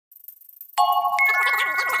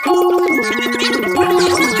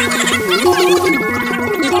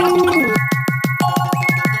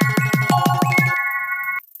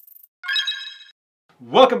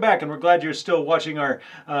Welcome back, and we're glad you're still watching our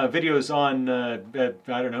videos on, I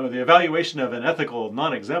don't know, the evaluation of an ethical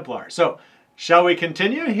non-exemplar. So, shall we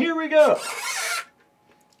continue? Here we go.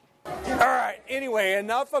 All right, anyway,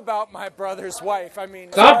 enough about my brother's wife. I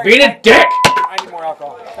mean... Stop being a dick! I need more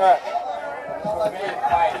alcohol. All right.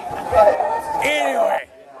 Anyway,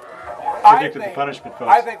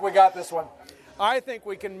 I think we got this one. I think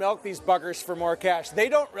we can milk these buggers for more cash. They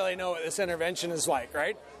don't really know what this intervention is like,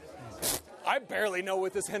 right? I barely know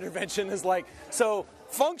what this intervention is like. So,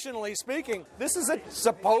 functionally speaking, this is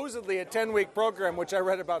supposedly a 10-week program, which I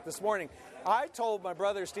read about this morning. I told my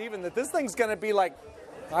brother Stephen that this thing's going to be like,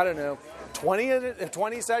 I don't know,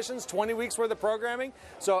 20 sessions, 20 weeks worth of programming.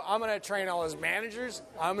 So I'm going to train all his managers,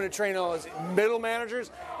 I'm going to train all his middle managers,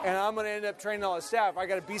 and I'm going to end up training all his staff. I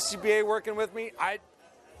got a BCBA working with me.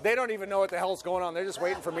 They don't even know what the hell's going on. They're just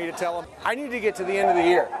waiting for me to tell them. I need to get to the end of the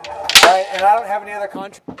year, all right? And I don't have any other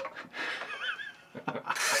contract.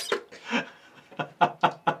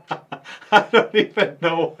 I don't even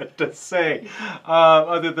know what to say,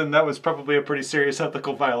 other than that was probably a pretty serious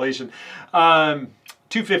ethical violation.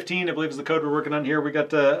 215, I believe, is the code we're working on here. We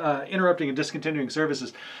got interrupting and discontinuing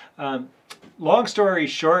services. Long story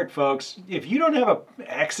short, folks, if you don't have an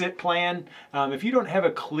exit plan, if you don't have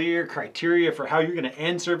a clear criteria for how you're going to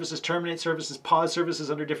end services, terminate services, pause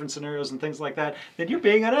services under different scenarios and things like that, then you're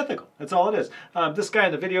being unethical. That's all it is. This guy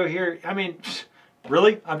in the video here, I mean...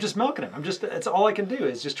 Really? I'm just milking him. That's all I can do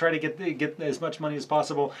is just try to get as much money as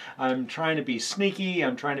possible. I'm trying to be sneaky.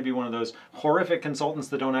 I'm trying to be one of those horrific consultants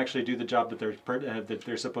that don't actually do the job that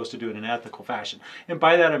they're supposed to do in an ethical fashion. And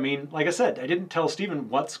by that I mean, like I said, I didn't tell Stephen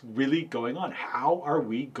what's really going on. How are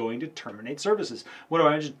we going to terminate services? What do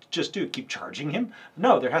I just do? Keep charging him?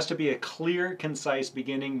 No, there has to be a clear, concise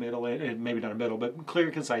beginning, middle, and maybe not a middle, but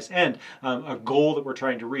clear, concise end, a goal that we're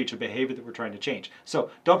trying to reach, a behavior that we're trying to change.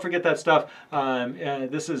 So don't forget that stuff.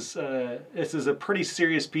 This is a pretty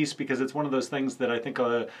serious piece because it's one of those things that I think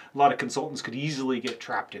a lot of consultants could easily get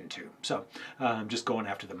trapped into. So just going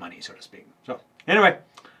after the money, so to speak. So anyway,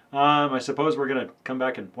 I suppose we're going to come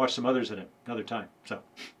back and watch some others at another time. So.